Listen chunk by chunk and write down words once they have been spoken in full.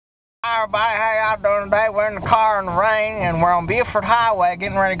Hi everybody, how y'all doing today? We're in the car in the rain and we're on Buford Highway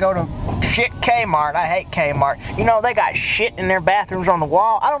getting ready to go to shit K-Mart. I hate K-Mart. You know, they got shit in their bathrooms on the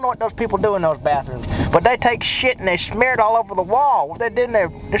wall. I don't know what those people do in those bathrooms, but they take shit and they smear it all over the wall. What they did, they're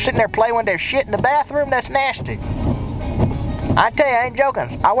sitting there playing with their shit in the bathroom. That's nasty. I tell you, I ain't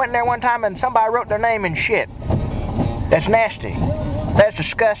joking. I went in there one time and somebody wrote their name in shit. That's nasty. That's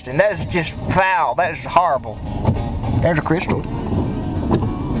disgusting. That is just foul. That is horrible. There's a crystal.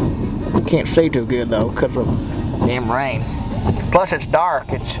 Can't see too good though because of damn rain. Plus it's dark.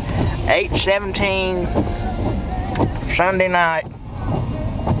 It's 8:17 Sunday night,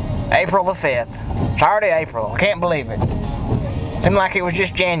 April the 5th. It's already April. I can't believe it. Seemed like it was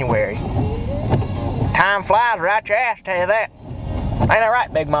just January. Time flies right your ass, tell you that. Ain't that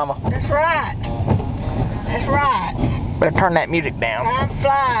right, Big Mama? That's right. That's right. Better turn that music down. Time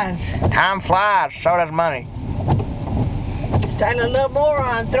flies. Time flies, so does money. Stand a little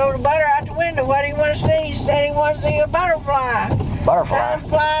moron, throw the butter out the window. What do you want to see? He said he wants to see a butterfly. Butterfly. Time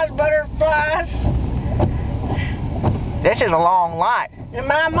flies, butterflies. This is a long light. And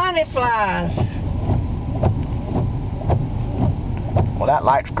my money flies. Well, that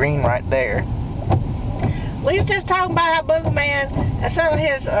light's green right there. We was just talking about how Booger Man and some of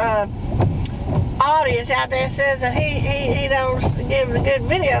his audience out there says that he don't give good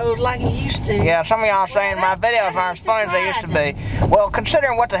videos like he used to. Yeah, some of y'all saying my videos aren't as funny as they used to be. Well,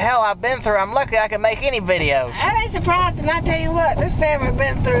 considering what the hell I've been through, I'm lucky I can make any videos. That ain't surprising. I tell you what, this family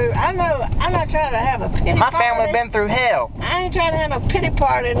been through. I know. I'm not trying to have a pity party. My family been through hell. I ain't trying to have no pity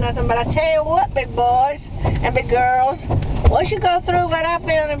party or nothing, but I tell you what, big boys and big girls, once you go through what I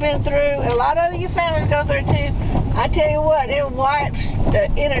family been through, and a lot of your families go through too, I tell you what, it wipes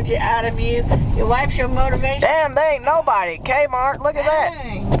the energy out of you. It wipes your motivation. Damn, there ain't nobody at K-Mart. Look at that.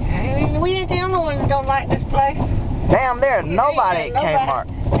 I mean, we ain't the only ones that don't like this place. Damn, there's nobody at K-Mart.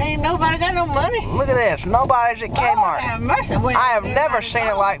 Ain't nobody got no money. Look at this. Nobody's at K-Mart. Oh, have mercy. I have never seen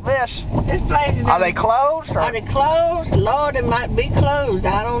it like this. This place is... Are they closed? Or? Are they closed? Lord, it might be closed.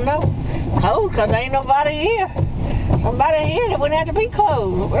 I don't know. Closed because ain't nobody here. Somebody here that wouldn't have to be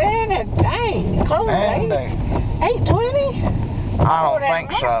closed. Well, dang, closed. 8:20? I don't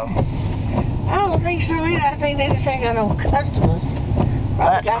think so. I don't think so either. I think they just ain't got no customers.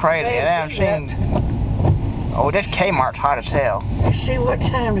 That's crazy. I haven't seen... Oh, this K-Mart's hot as hell. Let's see what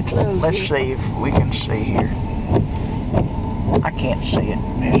time to close. Let's see if we can see here. I can't see it.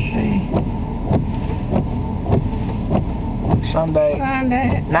 Let's see. Sunday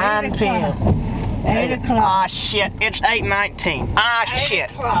 9 p.m. 8 o'clock. Ah, shit. It's 8:19. Ah, shit.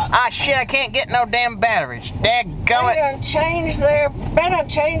 Ah, shit. I can't get no damn batteries. Dadgummit. They done changed their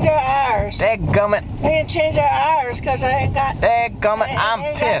hours. Dadgummit. They done changed their hours because they ain't got... Dadgummit. I'm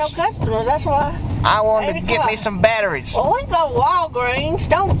pissed. They ain't got no customers. That's why. I wanted to get me some batteries. Well, we go to Walgreens.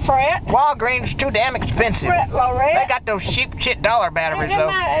 Don't fret. Walgreens is too damn expensive. Fret, Lorette. They got those cheap shit dollar batteries, though.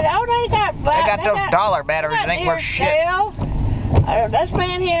 They got those dollar batteries that ain't worth shit. That's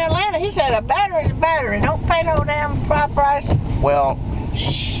man here in Atlanta. He said a battery's a battery. Don't pay no damn price. Well,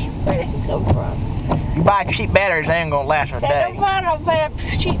 where did he come from? You buy cheap batteries, they ain't gonna last a day. Don't buy no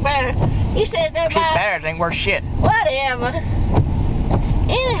cheap battery. He said they cheap batteries ain't worth shit. Whatever.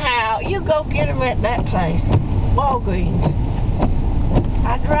 Anyhow, you go get them at that place, Walgreens.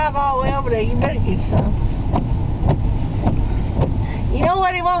 I drive all the way over there. You better get some. You know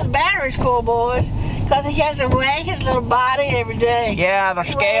what he wants batteries for, boys? Because he has to weigh his little body every day. Yeah, the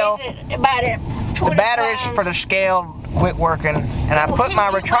scale. The batteries for the scale quit working, and I put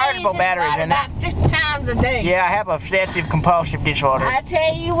my rechargeable batteries in it. About 50 times a day. Yeah, I have obsessive compulsive disorder. I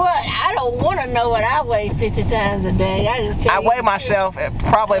tell you what, I don't want to know what I weigh 50 times a day. I weigh myself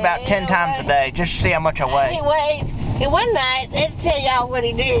probably about 10 times a day, just to see how much I weigh. He weighs. And one night, let's tell y'all what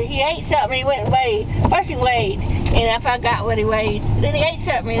he did. He ate something, he went and weighed. First he weighed, and I forgot what he weighed. Then he ate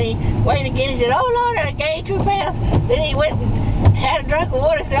something, and he weighed again. He said, oh, Lord, I gained 2 pounds. Then he went and had a drink of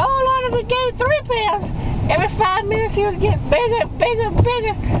water. He said, oh, Lord, I gained 3 pounds. Every 5 minutes, he was getting bigger, bigger,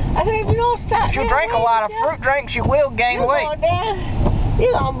 bigger. I said, if you don't stop... If you drink a lot of fruit drinks, you will gain weight.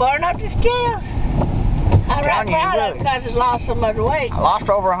 You're going to burn up the scales. I'm right proud of it because it lost so much weight. I lost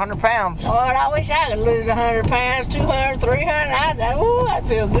over 100 pounds. Lord, I wish I could lose 100 pounds, 200, 300. I'd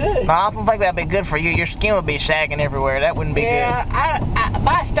feel good. No, I don't think that'd be good for you. Your skin would be sagging everywhere. That wouldn't be good. Yeah,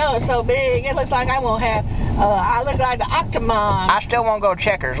 my stomach's so big, it looks like I'm going to have I look like the Octomom. I still want to go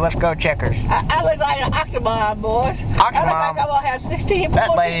Checkers. Let's go Checkers. I look like an Octomom, boys. I look like I'm going to have 16 That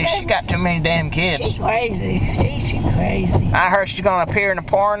 14 lady, babies. she got too many damn kids. She's crazy. She's crazy. I heard she's going to appear in a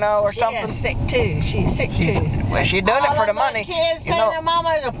porno or She something. is sick, too. She's sick, too. Well, she's doing it for the money. Kids You saying know, their mama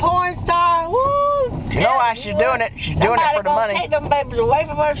is a porn star. Woo! you know why she's doing it? She's doing it for the money. Somebody gonna take them babies away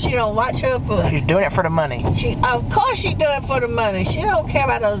from her if she don't watch her foot. She's doing it for the money. Of course she's doing it for the money. She don't care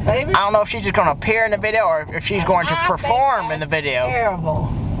about those babies. I don't know if she's just going to appear in the video or if she's going to perform in the video. Terrible.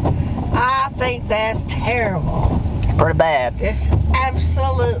 I think that's terrible. Pretty bad. Just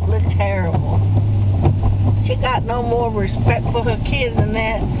absolutely terrible. She got no more respect for her kids than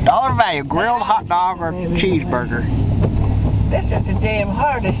that. Dollar value, grilled hot dog or cheeseburger. This is the damn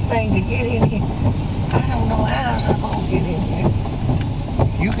hardest thing to get in here. I don't know how I'm gonna get in here.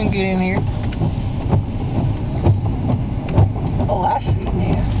 You can get in here. Oh, I see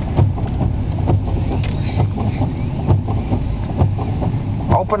now.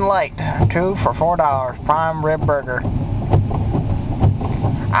 Open late, 2 for $4, prime rib burger.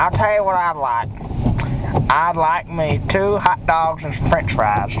 I'll tell you what I'd like. I'd like me 2 hot dogs and some french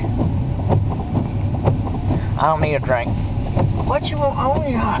fries. I don't need a drink. What you want on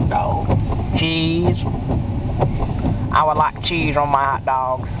your hot dog? Cheese. I would like cheese on my hot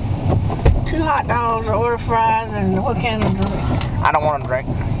dog. 2 hot dogs, order fries, and what kind of drink? I don't want a drink.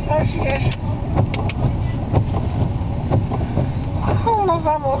 Yes. I don't know if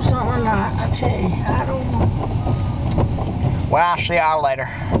I want something or not. I tell you, I don't know. Well, I'll see y'all later.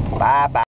 Bye-bye.